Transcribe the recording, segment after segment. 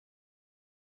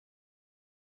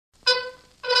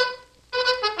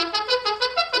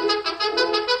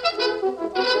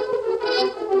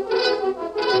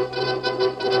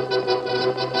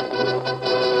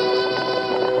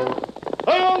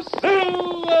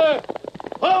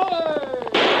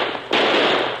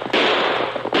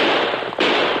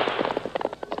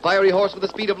fiery horse with the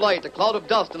speed of light, a cloud of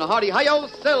dust, and a hearty hi-yo,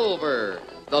 Silver,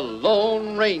 the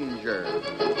Lone Ranger.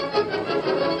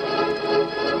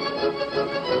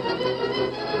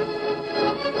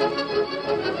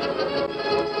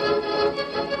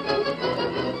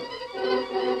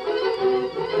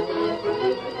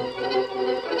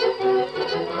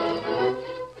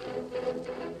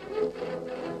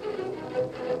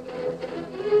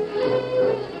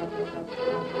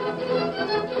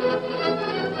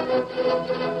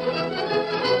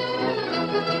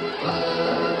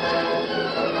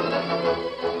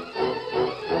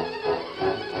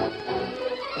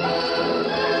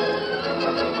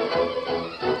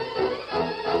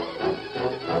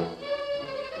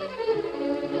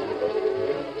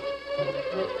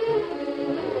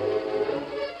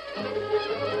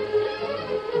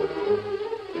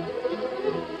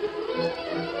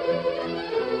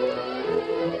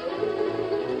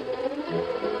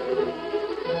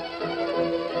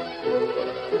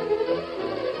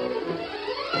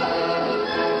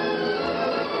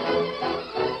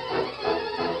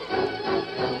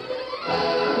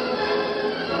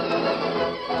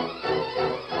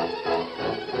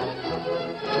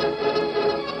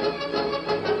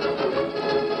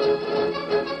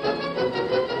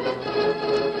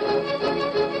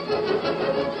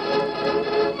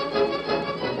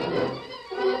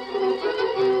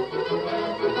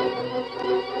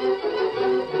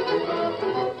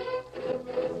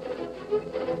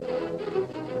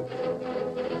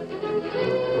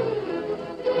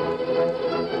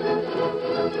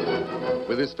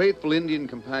 With his faithful Indian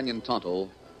companion Tonto,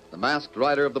 the masked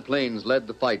rider of the plains led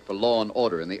the fight for law and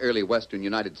order in the early western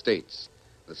United States.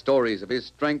 The stories of his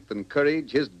strength and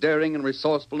courage, his daring and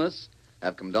resourcefulness,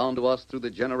 have come down to us through the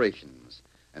generations.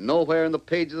 And nowhere in the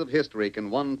pages of history can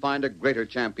one find a greater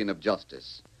champion of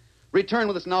justice. Return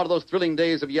with us now to those thrilling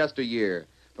days of yesteryear.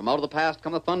 From out of the past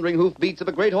come the thundering hoofbeats of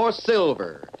the great horse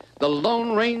Silver. The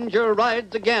Lone Ranger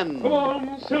rides again. Come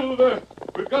on, Silver.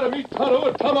 We've got to meet Tonto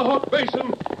at Tomahawk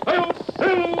Basin. Hi-yo,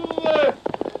 Silver!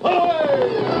 Away!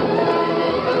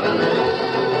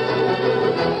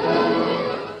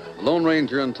 The Lone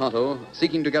Ranger and Tonto,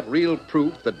 seeking to get real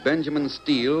proof that Benjamin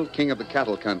Steele, king of the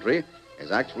cattle country,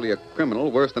 is actually a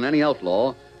criminal worse than any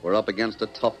outlaw, were up against a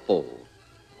tough foe.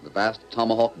 The vast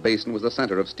Tomahawk Basin was the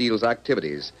center of Steele's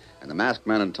activities, and the masked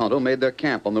man and Tonto made their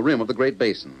camp on the rim of the great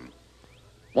basin.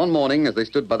 One morning, as they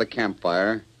stood by the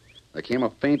campfire, there came a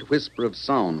faint whisper of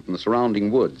sound from the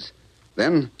surrounding woods.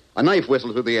 Then, a knife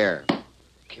whistled through the air.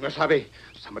 Kimasabi,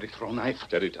 somebody throw a knife.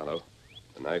 Steady, Tonto.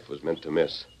 The knife was meant to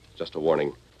miss. Just a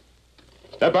warning.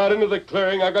 Step out into the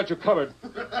clearing. I got you covered.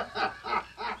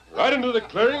 Right into the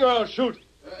clearing or I'll shoot.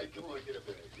 All right, come on, get up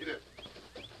there. Get up.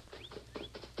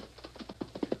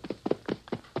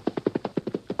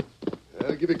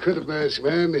 I'll give you credit, masked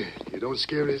man. You don't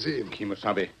scare easy.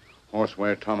 Kimasabi,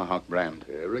 Horseware Tomahawk brand.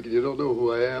 I reckon you don't know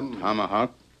who I am.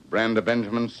 Tomahawk, brand of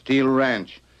Benjamin Steele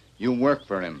Ranch. You work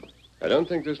for him. I don't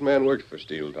think this man worked for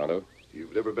Steele, Tonto.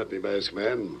 You've never met me, masked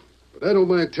man. But I don't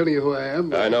mind telling you who I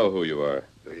am. I know who you are.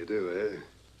 Oh, you do,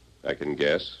 eh? I can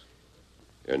guess.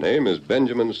 Your name is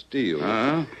Benjamin Steele.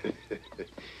 Huh?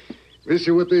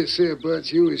 Mister, what they say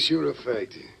about you is sure a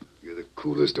fact. You're the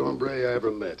coolest hombre I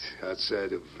ever met,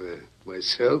 outside of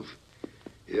myself.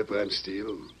 Yep, I'm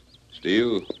Steele.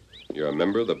 Steele, you're a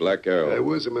member of the Black Arrow. I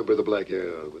was a member of the Black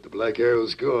Arrow, but the Black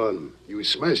Arrow's gone. You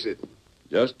smashed it.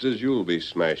 Just as you'll be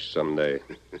smashed someday.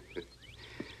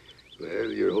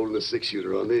 Well, you're holding a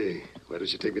 6-shooter on me. Why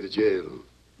don't you take me to jail?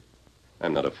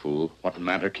 I'm not a fool. What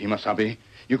matter, Kimasabi?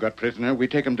 You got prisoner. We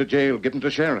take him to jail. Give him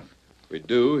to sheriff. If we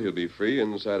do, he'll be free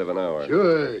inside of an hour.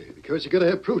 Sure, because you gotta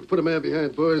have proof to put a man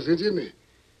behind bars, didn't you?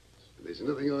 There's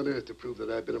nothing on earth to prove that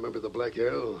I've been a member of the Black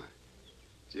Arrow.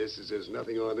 Just as there's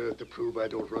nothing on earth to prove I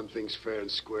don't run things fair and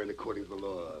square and according to the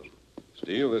law.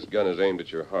 Steele, this gun is aimed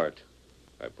at your heart.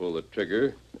 If I pull the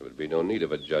trigger, there would be no need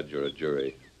of a judge or a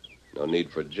jury. No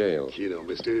need for jail. You know,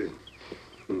 mister.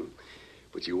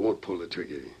 But you won't pull the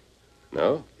trigger.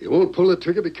 No? You won't pull the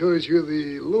trigger because you're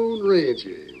the Lone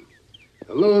Ranger.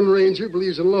 A Lone Ranger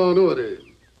believes in law and order.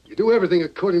 You do everything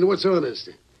according to what's honest.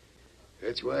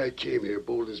 That's why I came here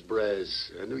bold as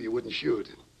brass. I knew you wouldn't shoot.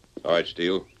 All right,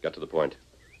 Steele. Got to the point.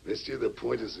 Mister, the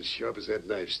point is as sharp as that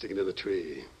knife sticking in the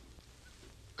tree.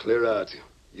 Clear out.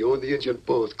 You and the Indian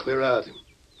both. Clear out.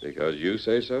 Because you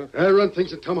say so? I run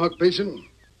things in Tomahawk Basin.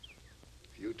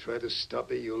 If you try to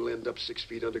stop me, you'll end up 6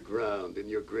 feet underground in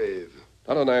your grave.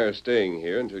 Tonto and I are staying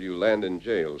here until you land in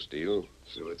jail, Steele.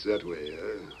 So it's that way,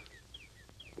 huh?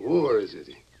 War, is it?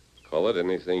 Call it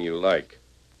anything you like.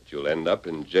 But you'll end up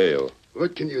in jail.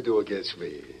 What can you do against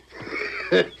me?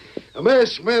 A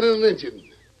masked man and an Indian.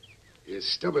 You're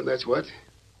stubborn, that's what.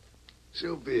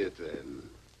 So be it, then.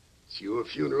 It's your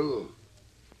funeral.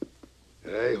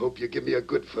 I hope you give me a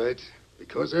good fight,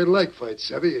 because I like fights,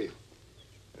 savvy.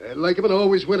 I like 'em and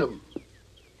always win 'em.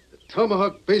 The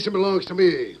Tomahawk Basin belongs to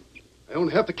me. I own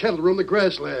half the cattle roam the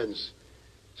grasslands.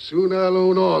 Soon I'll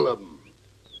own all of 'em.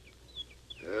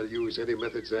 I'll use any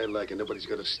methods I like, and nobody's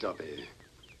going to stop me.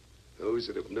 Those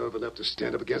that have nerve enough to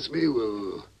stand up against me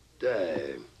will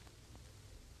die.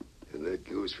 And that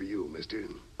goes for you, mister.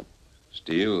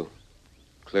 Steele,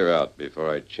 clear out before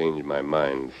I change my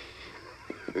mind.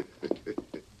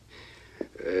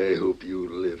 I hope you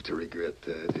live to regret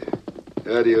that.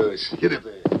 Adios. Get it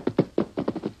there.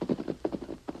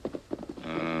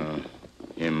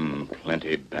 Him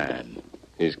plenty bad.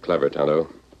 He's clever, Tonto.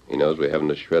 He knows we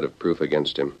haven't a shred of proof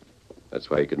against him. That's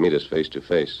why he could meet us face to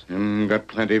face. Him got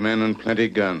plenty men and plenty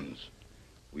guns.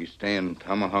 We stay in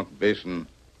Tomahawk Basin.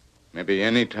 Maybe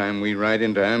any time we ride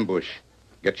into ambush,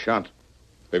 get shot.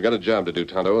 We've got a job to do,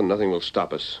 Tonto, and nothing will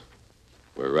stop us.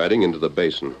 We're riding into the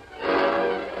basin.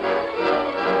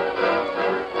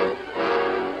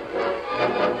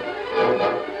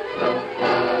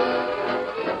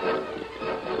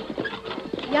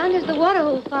 Yonder's the water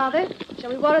hole, Father. Shall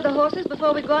we water the horses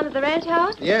before we go on to the ranch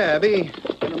house? Yeah, Abby.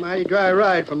 Been a mighty dry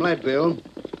ride from Leadville.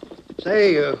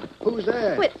 Say, who's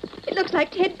that? Well, it looks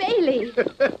like Ted Bailey.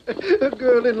 A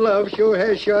girl in love sure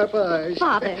has sharp eyes.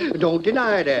 Father. Don't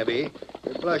deny it, Abby.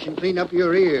 You're blushing clean up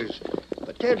your ears.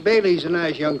 But Ted Bailey's a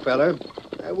nice young feller.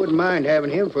 I wouldn't mind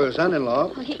having him for a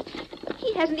son-in-law. Well,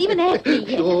 he hasn't even asked me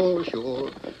yet.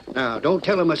 Sure. Now, don't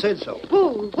tell him I said so.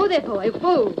 Whoa there, boy.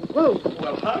 Whoa. Well,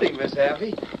 howdy, Miss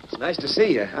Abby. It's nice to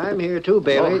see you. I'm here too,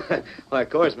 Bailey. Oh, why, of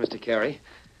course, Mr. Carey.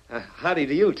 Howdy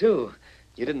to you, too.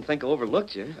 You didn't think I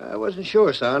overlooked you. I wasn't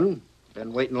sure, son.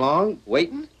 Been waiting long?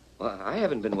 Waiting? Well, I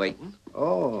haven't been waiting.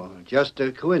 Oh, just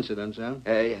a coincidence, huh?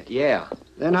 Yeah.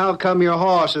 Then how come your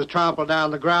horse has trampled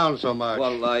down the ground so much?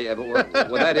 Well,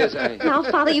 that is... Now,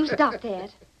 Father, you stop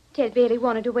that. Ted Bailey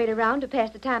wanted to wait around to pass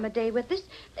the time of day with us.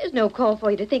 There's no call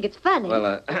for you to think it's funny.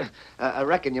 Well, I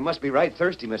reckon you must be right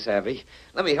thirsty, Miss Abby.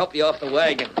 Let me help you off the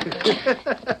wagon.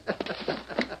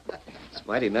 It's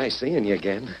mighty nice seeing you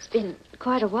again. It's been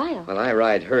quite a while. Well, I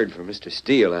ride herd for Mr.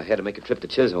 Steele. I had to make a trip to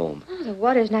Chisholm. Oh, the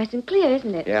water's nice and clear,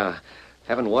 isn't it? Yeah.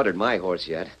 Haven't watered my horse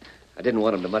yet. I didn't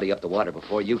want him to muddy up the water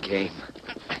before you came.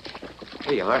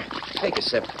 Here you are. Take a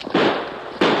sip.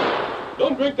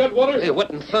 Don't drink that water. Hey,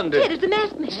 what in thunder? Ted, it's the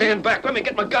masked man. Stand back. Let me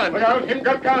get my gun. Look out, him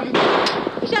got gun.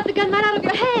 You shot the gun right out of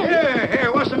your hand.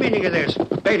 Here, what's the meaning of this?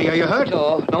 Bailey, are you hurt?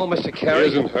 No, Mr. He Carey.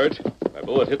 isn't hurt. My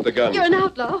bullet hit the gun. You're an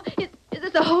outlaw. Is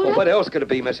this a holdup? Well, what else could it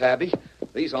be, Miss Abby?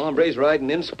 These hombres riding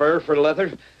in spur for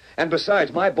leather. And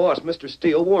besides, my boss, Mr.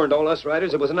 Steele, warned all us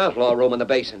riders there was an outlaw roaming the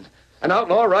basin. An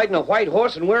outlaw riding a white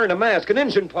horse and wearing a mask, an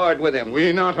Injun pard with him.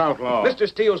 We not outlaw. Mr.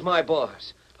 Steele's my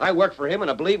boss. I work for him, and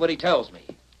I believe what he tells me.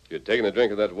 If you'd taken a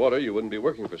drink of that water, you wouldn't be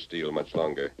working for Steele much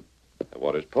longer. That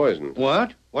water's poisoned.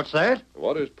 What? What's that? The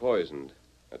water's poisoned.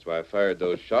 That's why I fired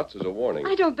those shots as a warning.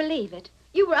 I don't believe it.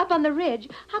 You were up on the ridge.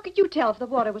 How could you tell if the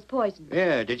water was poisoned?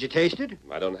 Yeah, did you taste it?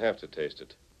 I don't have to taste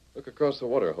it. Look across the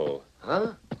water hole.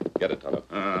 Huh? Get it, Tonto.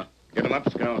 Get him up,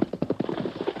 Scout.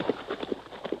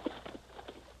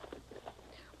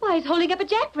 Why, he's holding up a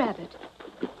jackrabbit.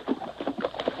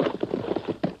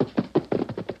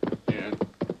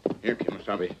 Here,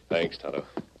 Kimasabi. Thanks, Tonto.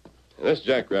 And this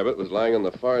jackrabbit was lying on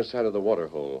the far side of the water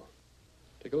hole.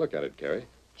 Take a look at it, Carey.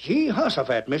 Gee,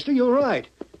 Hussafat, mister, you're right.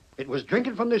 It was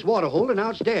drinking from this water hole, and now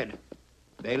it's dead.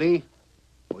 Bailey,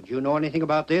 would you know anything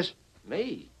about this?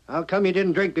 Me? How come you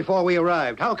didn't drink before we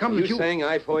arrived? How come You that you... saying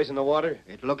I poisoned the water?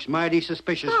 It looks mighty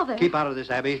suspicious. Father. Keep out of this,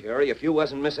 Abby. Carey, if you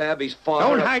wasn't Miss Abby's father...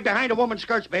 Don't hide behind a woman's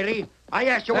skirts, Bailey. I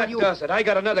asked you That what you... does it. I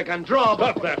got another gun. Draw.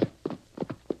 Stop that!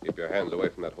 Keep your hands away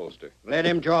from that holster. Let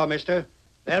him draw, mister.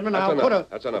 Let him and That's I'll enough. put a...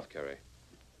 That's enough, Carey.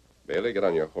 Bailey, get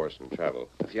on your horse and travel.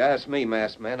 If you ask me,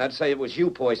 masked man, I'd say it was you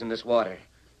poisoned this water.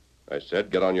 I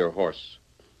said get on your horse.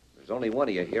 There's only one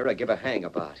of you here I give a hang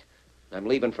about. I'm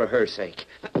leaving for her sake.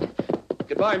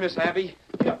 Goodbye, Miss Abby.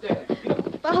 Get up there.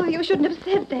 Father, you shouldn't have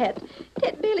said that.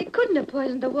 Ted Bailey couldn't have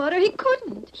poisoned the water. He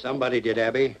couldn't. Somebody did,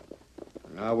 Abby.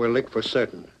 Now we're licked for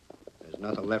certain. There's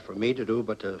nothing left for me to do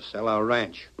but to sell our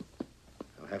ranch.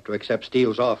 I'll have to accept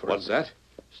Steele's offer. What's that?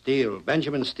 Steele,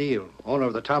 Benjamin Steele, owner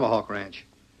of the Tomahawk Ranch.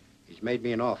 He's made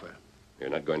me an offer. You're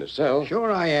not going to sell?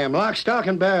 Sure I am. Lock, stock,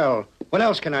 and barrel. What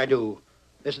else can I do?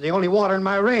 This is the only water in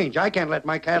my range. I can't let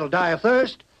my cattle die of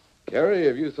thirst. Carey,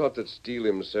 have you thought that Steele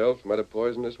himself might have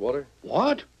poisoned this water?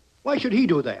 What? Why should he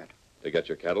do that? To get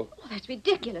your cattle? Oh, that's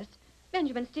ridiculous.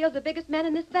 Benjamin Steele's the biggest man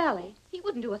in this valley. He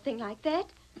wouldn't do a thing like that.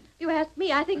 If you ask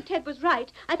me, I think Ted was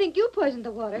right. I think you poisoned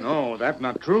the water. No, that's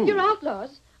not true. You're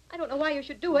outlaws. I don't know why you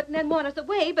should do it and then want us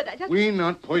away, but I just... We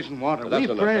not poison water. That's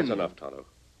We enough. friends. That's enough, Tonto.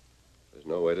 There's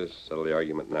no way to settle the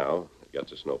argument now. It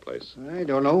gets us no place. I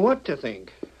don't know what to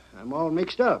think. I'm all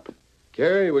mixed up.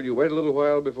 Carrie, will you wait a little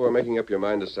while before making up your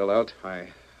mind to sell out? I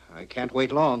can't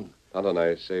wait long. Tonto and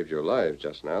I saved your lives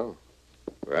just now.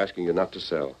 We're asking you not to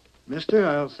sell. Mister,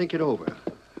 I'll think it over.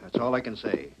 That's all I can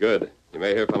say. Good. You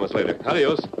may hear from us later.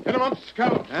 Adios. Get him up,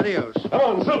 Scout. Adios. Come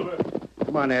on, Silver.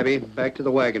 Come on, Abby. Back to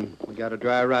the wagon. We got a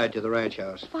dry ride to the ranch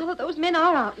house. Father, those men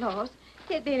are outlaws.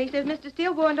 Ted Bailey says Mr.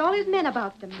 Steele warned all his men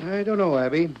about them. I don't know,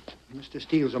 Abby. Mr.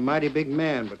 Steele's a mighty big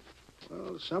man, but,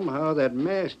 well, somehow that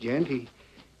masked gent, he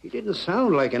didn't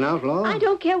sound like an outlaw. I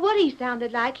don't care what he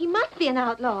sounded like. He must be an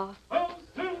outlaw. And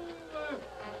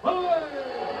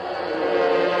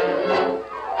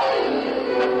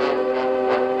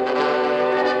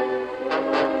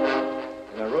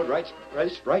I rode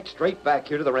right straight back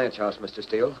here to the ranch house, Mr.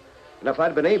 Steele. And if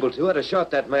I'd been able to, I'd have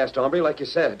shot that masked hombre like you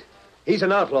said. He's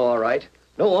an outlaw, all right.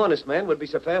 No honest man would be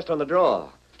so fast on the draw.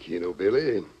 Keno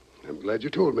Bailey, I'm glad you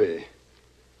told me.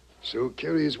 So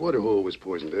Carrie's water hole was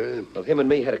poisoned, eh? Well, him and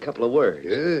me had a couple of words.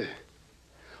 Yeah.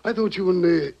 I thought you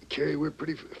and Carrie were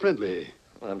pretty friendly.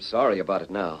 Well, I'm sorry about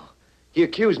it now. He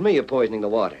accused me of poisoning the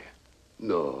water.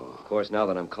 No. Of course, now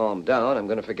that I'm calmed down, I'm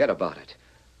going to forget about it.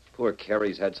 Poor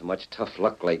Carrie's had so much tough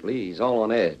luck lately, he's all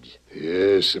on edge.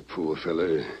 Yes, a poor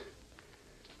fella.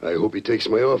 I hope he takes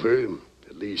my offer.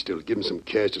 At least it'll give him some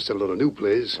cash to settle on a new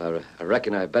place. I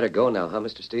reckon I'd better go now, huh,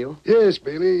 Mr. Steele? Yes,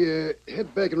 Bailey.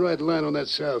 Head back and ride the line on that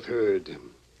south herd.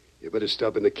 You better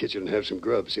stop in the kitchen and have some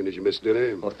grub, seeing as you missed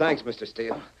dinner. Well, thanks, Mr.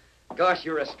 Steele. Gosh,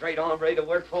 you're a straight hombre to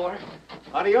work for.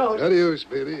 Adios. Adios,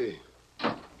 baby.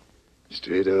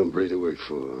 Straight hombre to work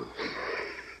for.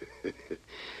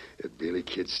 That Bailey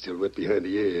kid's still wet behind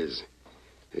the ears.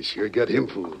 They sure got him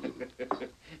fooled.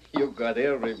 You got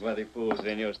everybody fooled,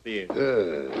 Senor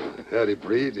Steele. Howdy,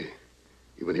 Breed.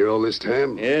 You been here all this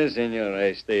time? Yes, senor.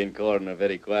 I stay in corner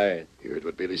very quiet. You heard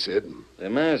what Bailey said? The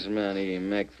masked man, he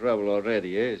make trouble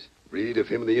already, yes? Breed, if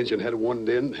him and the Injun had one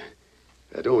end,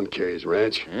 I'd own Carrie's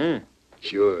ranch. Huh?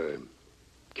 Sure.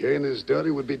 Carrie and his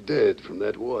daughter would be dead from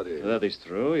that water. That is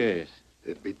true, yes.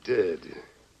 They'd be dead.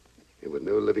 And with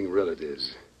no living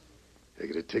relatives. I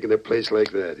could have taken their place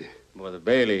like that. But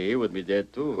Bailey, he would be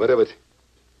dead, too. What of it?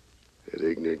 That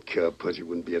ignorant cowpuncher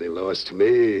wouldn't be any loss to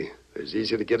me. It's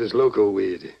easier to get his loco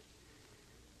weed.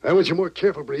 I want you more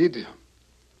careful, Breed. If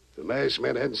the masked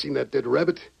man hadn't seen that dead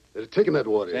rabbit, they'd have taken that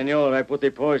water. Senor, I put the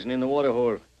poison in the water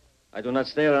hole. I do not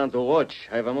stay around to watch.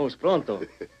 I vamos pronto.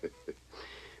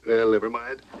 Well, never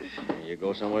mind. You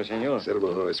go somewhere, senor? Settle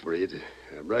my horse, Breed.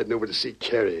 I'm riding over to see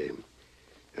Carrie.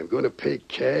 I'm going to pay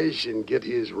cash and get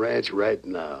his ranch right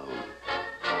now.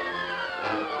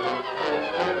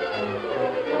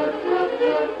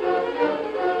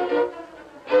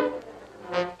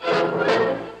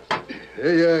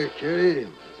 There you are, Carrie.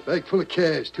 It's a bag full of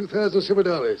cash, $2,000 silver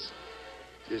dollars.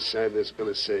 Just sign this bill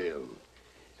of sale.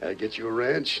 I'll get you a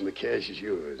ranch, and the cash is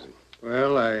yours.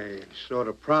 Well, I sort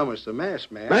of promised the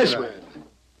masked man. Masked man?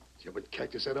 You would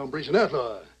cactus that hombre's an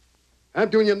outlaw. I'm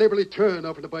doing you a neighborly turn,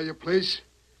 offering to buy your place.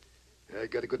 I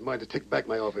got a good mind to take back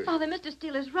my offer. Father, Mr.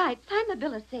 Steele is right. Sign the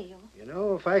bill of sale. You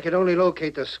know, if I could only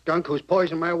locate the skunk who's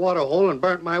poisoned my water hole and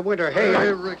burnt my winter hay. I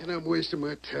reckon I'm wasting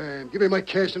my time. Give me my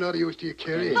cash and adios to you,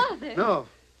 Carrie. Father. No.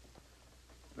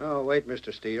 No, wait,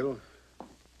 Mr. Steele.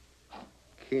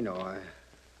 Keno,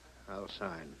 I'll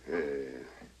sign.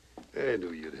 I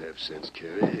knew you'd have sense,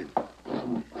 Carrie.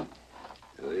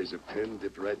 Now, there's a pen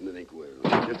dipped right in an inkwell.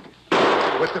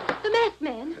 What's the... The masked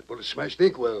man. That bullet smashed the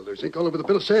inkwell. There's ink all over the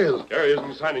bill of sale. Carrie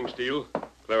isn't signing, Steele.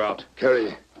 Clear out.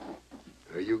 Carrie,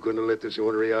 are you going to let this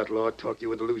ornery outlaw talk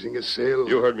you into losing his sale?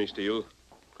 You heard me, Steele.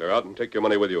 Clear out and take your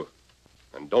money with you.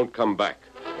 And don't come back.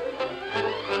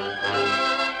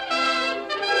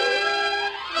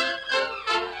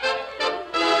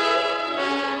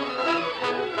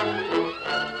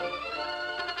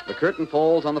 The curtain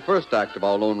falls on the first act of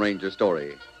our Lone Ranger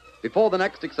story. Before the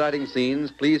next exciting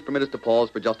scenes, please permit us to pause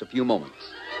for just a few moments.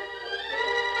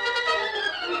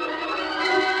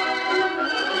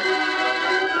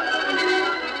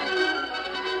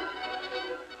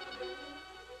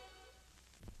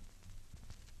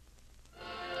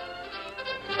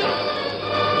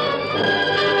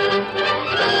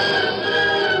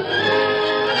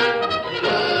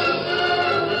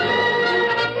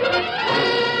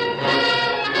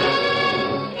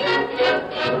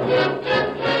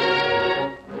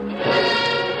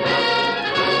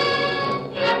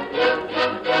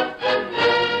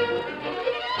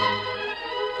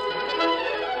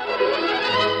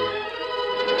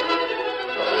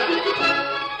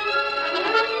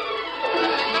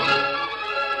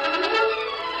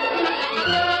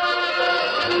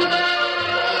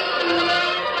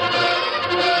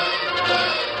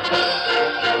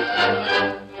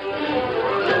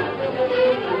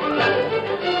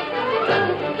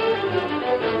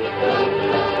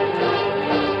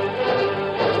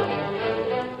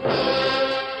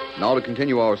 Now to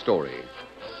continue our story.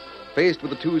 Faced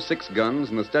with the 2 6 guns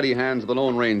in the steady hands of the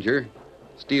Lone Ranger,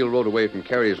 Steele rode away from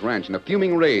Carey's ranch in a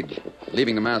fuming rage,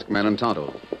 leaving the masked man and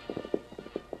Tonto.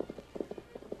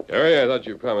 Carey, I thought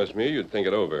you promised me you'd think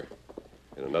it over.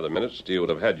 In another minute, Steele would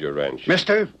have had your ranch.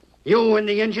 Mister, you and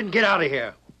the engine, get out of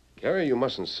here. Carey, you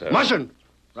mustn't say. Mustn't?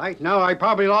 Right now, I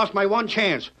probably lost my one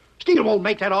chance. Steele won't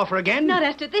make that offer again. Not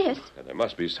after this. And there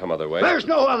must be some other way. There's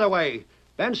no other way.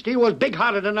 Ben Steele was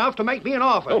big-hearted enough to make me an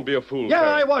offer. Don't be a fool, Yeah,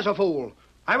 Carey. I was a fool.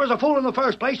 I was a fool in the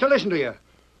first place to listen to you.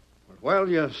 Well,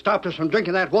 you stopped us from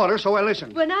drinking that water, so I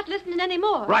listened. We're not listening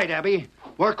anymore. Right, Abby.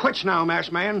 We're quits now,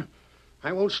 masked man.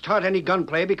 I won't start any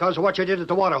gunplay because of what you did at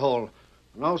the water hole.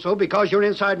 And also because you're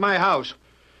inside my house.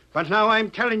 But now I'm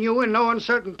telling you in no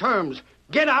uncertain terms,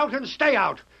 get out and stay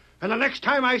out. And the next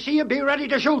time I see you, be ready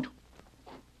to shoot.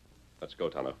 Let's go,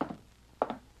 Tonto.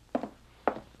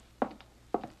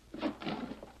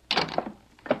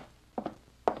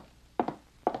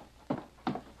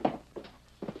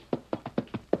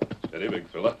 Steady, big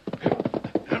fella.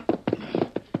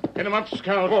 Get him up,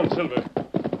 Scout. Come on, Silver.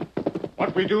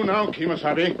 What we do now,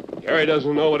 Kemosabe? Carey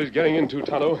doesn't know what he's getting into,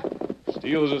 Tonto.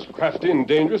 Steele is as crafty and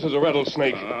dangerous as a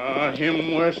rattlesnake.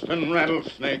 Him worse than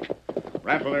rattlesnake.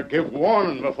 Rattler give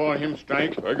warning before him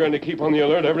strike. We're going to keep on the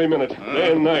alert every minute,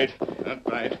 day and night. That's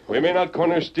right. We may not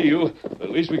corner Steele, but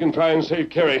at least we can try and save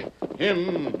Carey.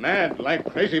 Him mad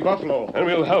like crazy buffalo. And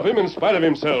we'll help him in spite of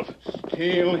himself.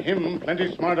 Steal him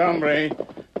plenty smart hombre.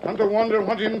 Come to wonder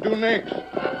what him do next.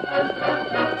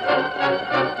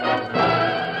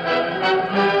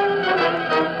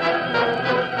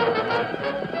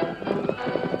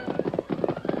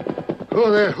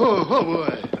 Oh, there. Oh,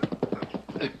 boy.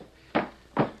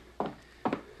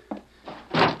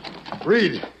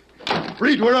 Reed.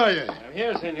 Reed, where are you? I'm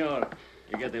here, senor.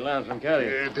 You get the lamp from Carey?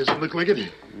 It doesn't look like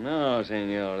it. No,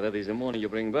 senor. That is the money you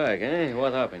bring back, eh?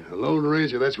 What happened? The Lone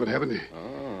Ranger, that's what happened.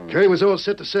 Oh. Carey was all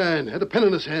set to sign, had the pen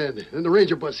in his hand, and the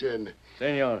Ranger busts in.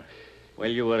 Senor, while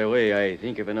you were away, I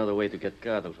think of another way to get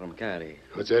cattle from Carey.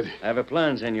 What's that? I have a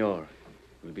plan, senor.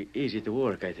 It will be easy to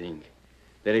work, I think.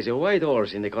 There is a white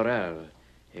horse in the corral.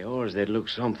 A horse that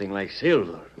looks something like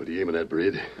silver. What are you aiming at,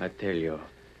 Breed? I tell you.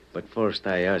 But first,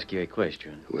 I ask you a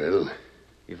question. Well,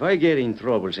 If I get in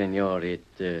trouble, senor,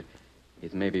 it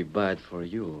may be bad for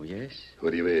you, yes?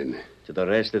 what do you mean? To the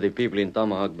rest of the people in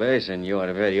Tomahawk Basin, you are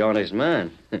a very honest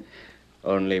man.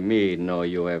 Only me know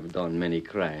you have done many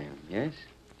crimes, yes?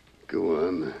 Go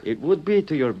on. It would be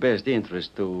to your best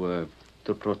interest to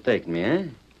protect me, eh?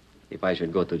 If I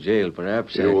should go to jail,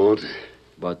 perhaps. You won't.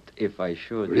 But if I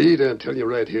should... Reed, I'll tell you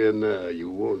right here now, you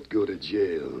won't go to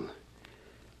jail.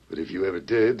 But if you ever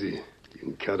did, you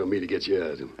can count on me to get you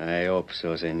out. I hope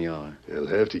so, senor. I'll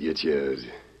have to get you out.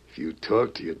 If you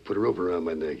talked, you'd put a rope around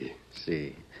my neck.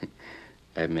 See,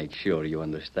 I make sure you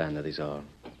understand that is all.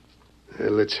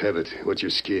 Well, let's have it. What's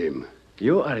your scheme?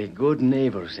 You are a good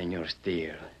neighbor, Senor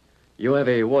Steele. You have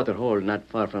a water hole not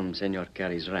far from Senor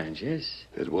Carey's ranch, yes?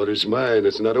 That water's mine.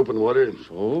 It's not open water.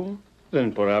 So?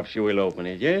 Then perhaps you will open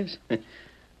it, yes?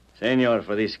 Senor,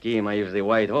 for this scheme, I use the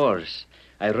white horse.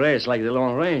 I race like the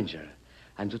Lone Ranger.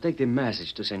 And to take the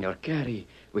message to Senor Carey,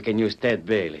 we can use Ted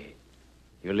Bailey.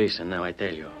 You listen now, I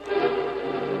tell you.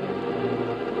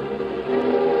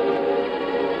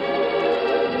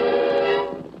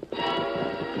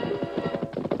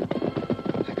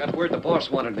 I got word the boss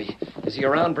wanted me. Is he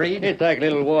around, Breed? Hey, take a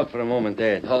little walk for a moment,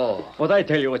 Ted. Oh. But I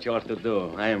tell you what you ought to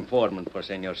do. I am foreman for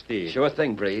Senor Steele. Sure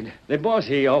thing, Breed. The boss,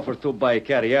 he offered to buy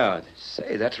Carey out.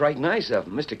 Say, that's right nice of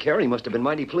him. Mr. Carey must have been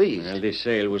mighty pleased. Well, this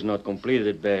sale was not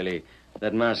completed, Bailey.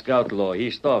 That masked outlaw,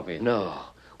 he stopped it. No.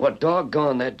 What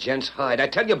doggone that gent's hide. I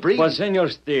tell you, Breed... But Senor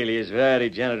Steele is a very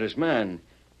generous man.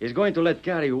 He's going to let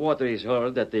Carey water his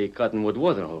herd at the Cottonwood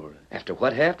water hole. After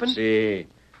what happened? See,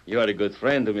 you are a good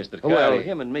friend to Mr. Carey. Well,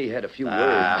 him and me had a few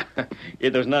words.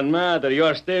 It does not matter. You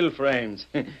are still friends.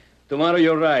 Tomorrow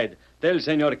you ride. Tell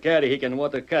Senor Carey he can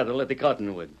water cattle at the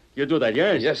Cottonwood. You do that,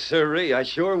 yes? Yes, sirree. I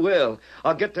sure will.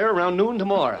 I'll get there around noon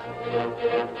tomorrow.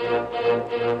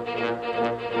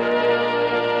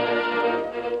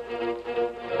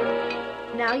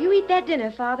 Now, you eat that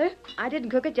dinner, Father. I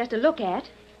didn't cook it just to look at.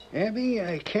 Abby,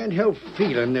 I can't help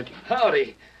feeling that...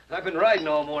 Howdy. I've been riding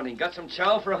all morning. Got some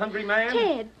chow for a hungry man?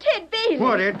 Ted Bailey.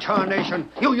 What in tarnation?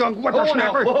 You young Oh,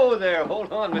 whippersnapper. now, whoa there.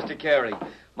 Hold on, Mr. Carey.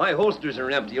 My holsters are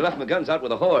empty. You left my guns out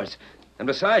with a horse. And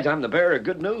besides, I'm the bearer of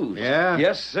good news. Yeah?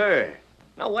 Yes, sir.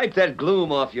 Now wipe that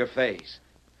gloom off your face.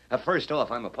 First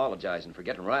off, I'm apologizing for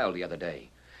getting riled the other day.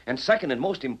 And second and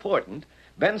most important,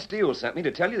 Ben Steele sent me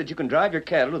to tell you that you can drive your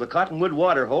cattle to the Cottonwood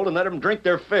water hole and let them drink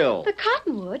their fill. The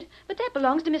Cottonwood? But that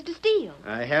belongs to Mr. Steele.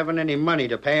 I haven't any money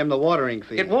to pay him the watering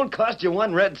fee. It won't cost you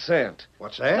 1 red cent.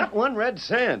 What's that? Not 1 red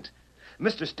cent.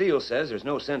 Mr. Steele says there's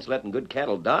no sense letting good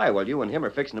cattle die while you and him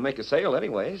are fixing to make a sale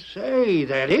anyways. Say,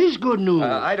 that is good news.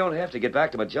 I don't have to get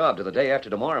back to my job till the day after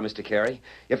tomorrow, Mr. Carey.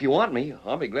 If you want me,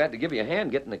 I'll be glad to give you a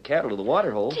hand getting the cattle to the water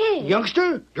hole. Ted.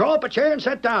 Youngster, draw up a chair and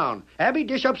sit down. Abby,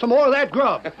 dish up some more of that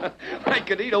grub. I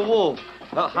could eat a wolf.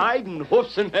 A hide and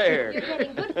hoofs and hair. You're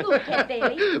getting good food, Ted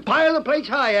Bailey. Pile the plates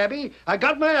high, Abby. I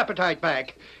got my appetite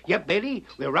back. Yep, Bailey,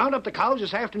 we'll round up the cows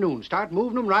this afternoon. Start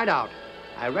moving them right out.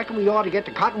 I reckon we ought to get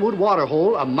to Cottonwood water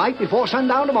hole a mite before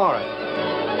sundown tomorrow.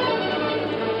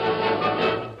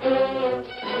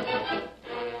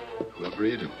 Well,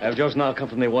 Breed? I've just now come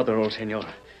from the water hole, senor.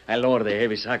 I lowered the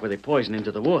heavy sack with the poison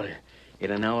into the water.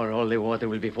 In an hour, all the water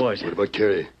will be poisoned. What about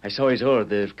Carey? I saw his herd,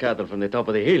 the cattle from the top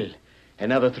of the hill.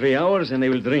 Another 3 hours, and they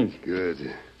will drink.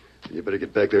 Good. You better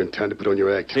get back there in time to put on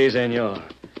your act. Si, senor.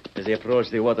 As they approach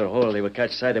the water hole, they will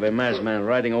catch sight of a masked man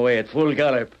riding away at full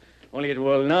gallop. Only it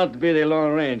will not be the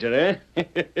Lone Ranger, eh?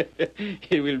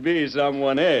 It will be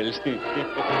someone else.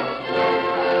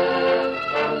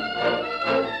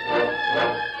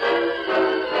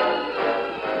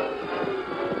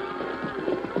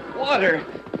 Water!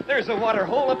 There's a water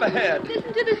hole up ahead.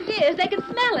 Listen to the steers. They can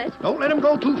smell it. Don't let them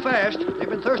go too fast. They've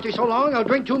been thirsty so long, they'll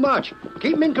drink too much.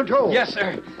 Keep them in control. Yes,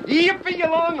 sir. Yippee, you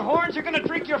longhorns, you're going to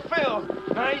drink your fill.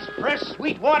 Nice, fresh,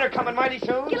 sweet water coming mighty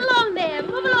soon. Get along there.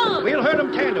 Move along. We'll herd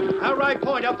them tandem. I'll ride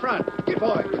point up front. Get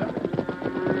boy.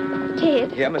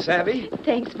 Ted, Yeah, Miss Abby?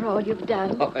 thanks for all you've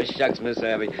done. Oh, shucks, Miss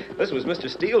Abby. This was Mr.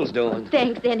 Steele's doing.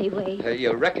 Thanks anyway.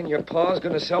 You reckon your pa's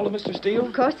going to sell to Mr. Steele?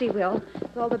 Of course he will.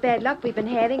 With all the bad luck we've been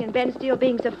having and Ben Steele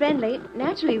being so friendly,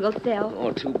 naturally we'll sell.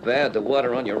 Oh, too bad the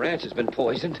water on your ranch has been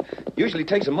poisoned. Usually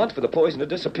takes a month for the poison to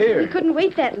disappear. We couldn't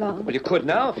wait that long. Well, you could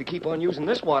now if you keep on using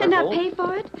this water And not hole. pay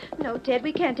for it? No, Ted,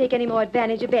 we can't take any more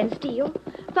advantage of Ben Steele.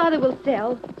 Father will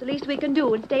sell. It's the least we can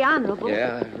do and stay honorable.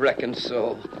 Yeah, I reckon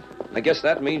so. I guess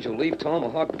that means you'll leave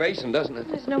Tomahawk Basin, doesn't it?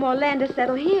 There's no more land to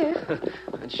settle here.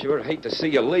 I'd sure hate to see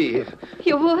you leave.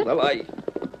 You would? Well,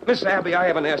 Miss Abby, I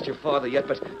haven't asked your father yet,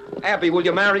 but Abby, will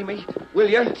you marry me? Will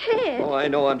you? Ted. Oh, I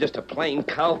know I'm just a plain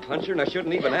cowpuncher, and I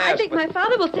shouldn't even ask. I think but... my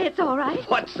father will say it's all right.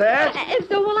 What's that? And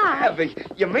so will I. Abby,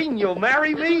 you mean you'll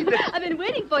marry me? I've been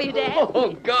waiting for you, Dad.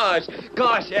 Oh, gosh,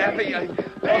 Abby, I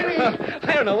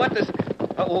don't know what this...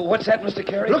 what's that, Mr.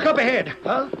 Carey? Look up ahead.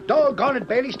 Huh? Doggone it,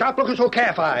 Bailey. Stop looking so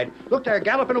calf-eyed. Look, they're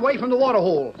galloping away from the water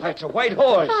hole. That's a white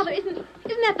horse. Father, isn't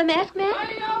that the masked man?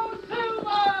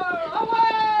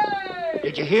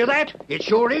 Did you hear that? It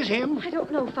sure is him. I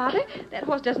don't know, Father. That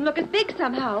horse doesn't look as big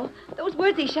somehow. Those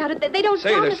words he shouted, they don't Say,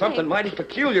 sound there's the something same. mighty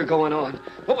peculiar going on.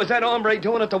 What was that hombre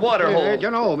doing at the water hole? You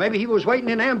know, maybe he was waiting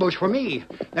in ambush for me.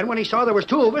 Then when he saw there was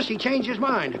 2 of us, he changed his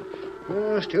mind.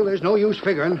 Still, there's no use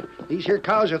figuring. These here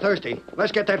cows are thirsty.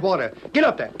 Let's get that water. Get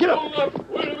up there. Get up. Hold up.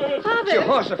 Wait a minute. Father.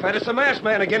 Jehoshaphat, it's the masked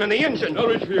man again in the engine. Now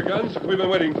reach for your guns. We've been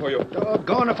waiting for you.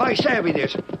 Doggone if I savvy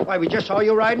this. Why, we just saw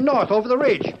you riding north over the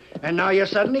ridge. And now you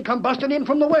suddenly come busting in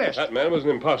from the west. That man was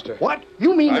an imposter. What?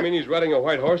 You mean... I mean, he's riding a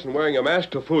white horse and wearing a mask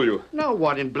to fool you. Now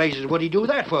what in blazes would he do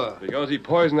that for? Because he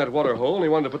poisoned that water hole and he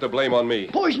wanted to put the blame on me.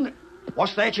 Poison...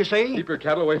 What's that you say? Keep your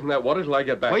cattle away from that water till I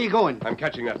get back. Where you going? I'm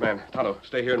catching that man. Tonto,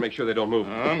 stay here and make sure they don't move.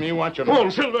 You watch it. Come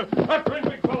on, Silver. After him,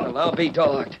 big fella. Well, I'll be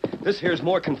dogged. This here's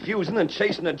more confusing than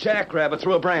chasing a jackrabbit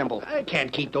through a bramble. I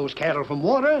can't keep those cattle from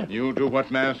water. You do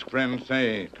what masked friends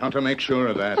say. Tonto, make sure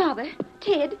of that. Father,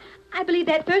 Ted, I believe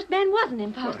that first man was an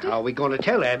imposter. How are we going to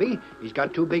tell Abby? He's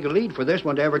got too big a lead for this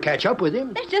one to ever catch up with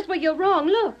him. That's just where you're wrong.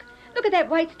 Look. Look at that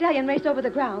white stallion race over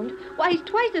the ground. Why, he's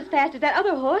twice as fast as that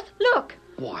other horse. Look.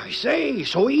 Why, say,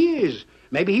 so he is.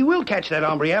 Maybe he will catch that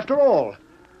hombre after all.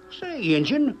 Say,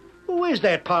 Injun, who is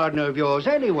that partner of yours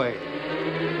anyway?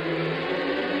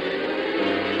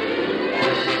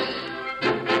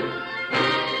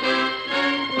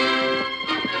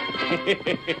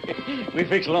 We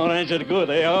fix Lone Ranger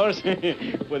good, eh, horse?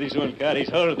 Pretty soon carries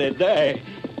herd, they die.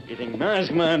 You think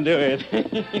masked man do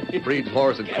it? Breed's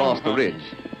horse had crossed the ridge.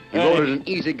 He rode at an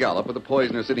easy gallop with the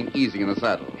poisoner sitting easy in the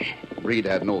saddle. Breed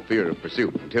had no fear of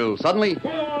pursuit until suddenly...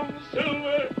 Come on,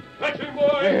 Silver. Catch him,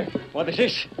 boy. What is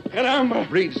this? Caramba!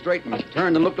 Breed straightened,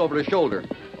 turned, and looked over his shoulder.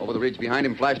 Over the ridge behind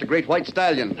him flashed a great white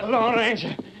stallion. The Lone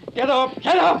Ranger! Get up!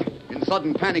 Get up! In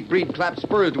sudden panic, Breed clapped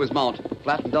spurs to his mount,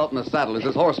 flattened out in the saddle as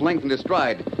his horse lengthened his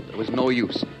stride. There was no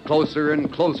use. Closer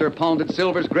and closer pounded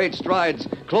Silver's great strides.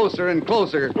 Closer and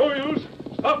closer. No use.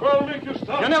 Stop or I'll make you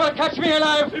stop. You never catch me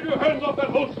alive! Keep your hands off that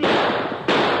holster.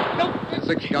 No,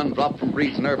 The 6-gun dropped from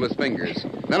Breed's nerveless fingers.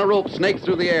 Then a rope snaked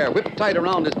through the air, whipped tight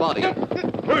around his body.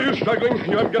 Who are you struggling?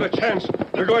 You haven't got a chance.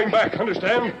 You're going back,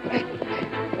 understand?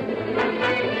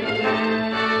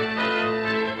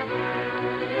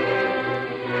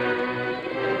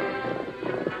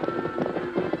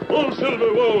 Whoa,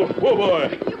 Silver, whoa,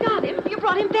 boy. You got him. You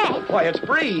brought him back. Why, it's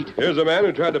Breed. Here's a man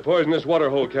who tried to poison this water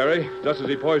hole, Carrie, just as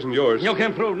he poisoned yours. You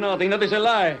can prove nothing. That is a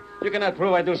lie. You cannot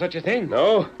prove I do such a thing.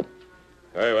 No?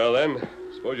 Very well, then.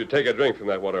 Suppose you take a drink from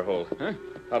that water hole. Huh?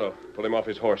 Otto, pull him off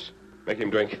his horse. Make him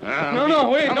drink. No,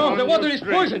 wait, no. The water is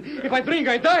poison. If I drink,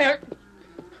 I die.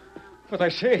 What I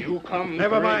say? You come.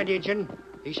 Never mind, Injun.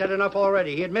 He said enough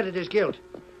already. He admitted his guilt.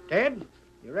 Ted,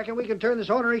 you reckon we can turn this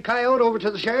ornery coyote over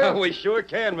to the sheriff? We sure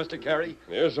can, Mr. Carey.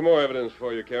 Here's some more evidence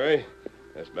for you, Carrie.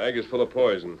 This bag is full of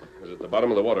poison. It was at the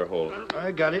bottom of the water hole.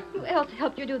 I got it. Who else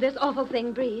helped you do this awful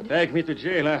thing, Breed? Take me to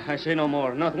jail. I say no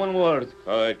more. Not one word.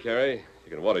 All right, Carrie.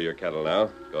 You can water your cattle now.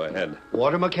 Go ahead.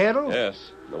 Water my cattle?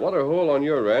 Yes. The water hole on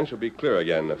your ranch will be clear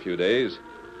again in a few days.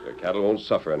 Your cattle won't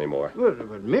suffer anymore.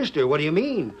 But, mister, what do you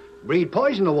mean? Breed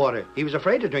poisoned the water. He was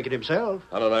afraid to drink it himself.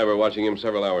 Otto and I were watching him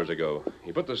several hours ago.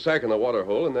 He put the sack in the water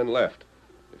hole and then left.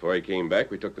 Before he came back,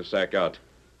 we took the sack out.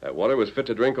 That water was fit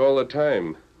to drink all the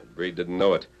time. But Breed didn't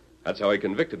know it. That's how he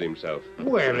convicted himself.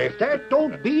 Well, if that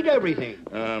don't beat everything.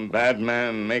 Bad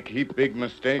man make heap big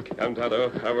mistake. Come,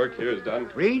 Tonto. Our work here is done.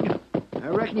 Breed, I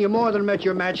reckon you more than met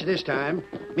your match this time.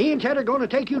 Me and Ted are going to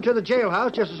take you to the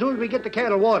jailhouse just as soon as we get the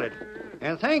cattle watered.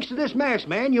 And thanks to this masked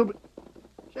man, you'll...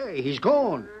 Say, he's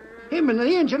gone. Him and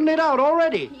the engine lit out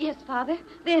already. Yes, Father.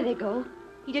 There they go.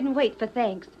 He didn't wait for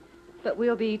thanks. But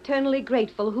we'll be eternally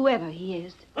grateful, whoever he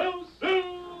is.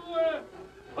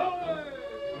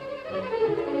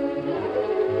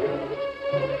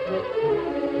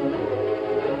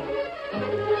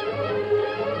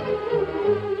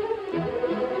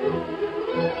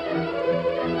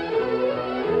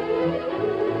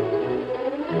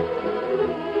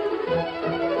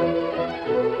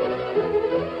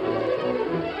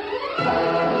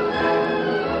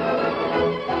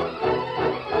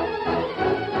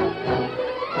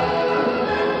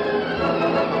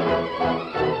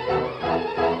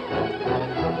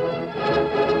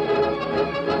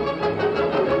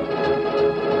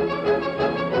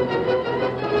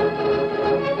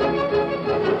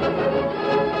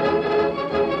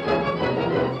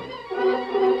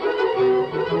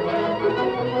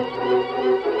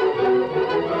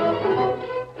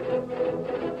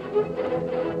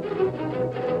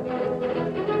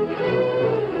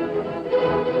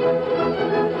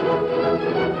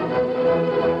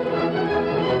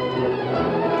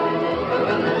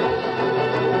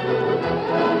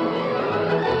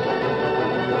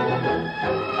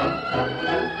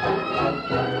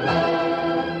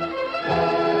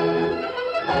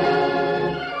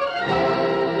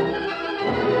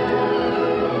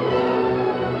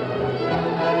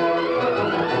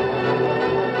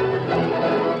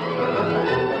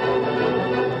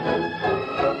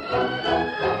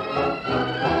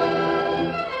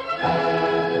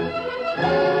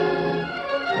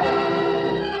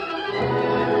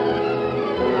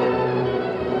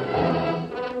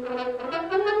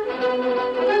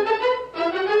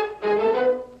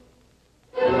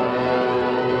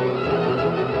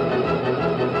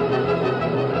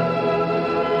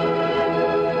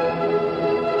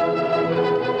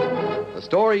 The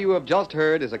story you have just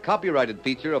heard is a copyrighted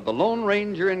feature of the Lone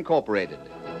Ranger Incorporated.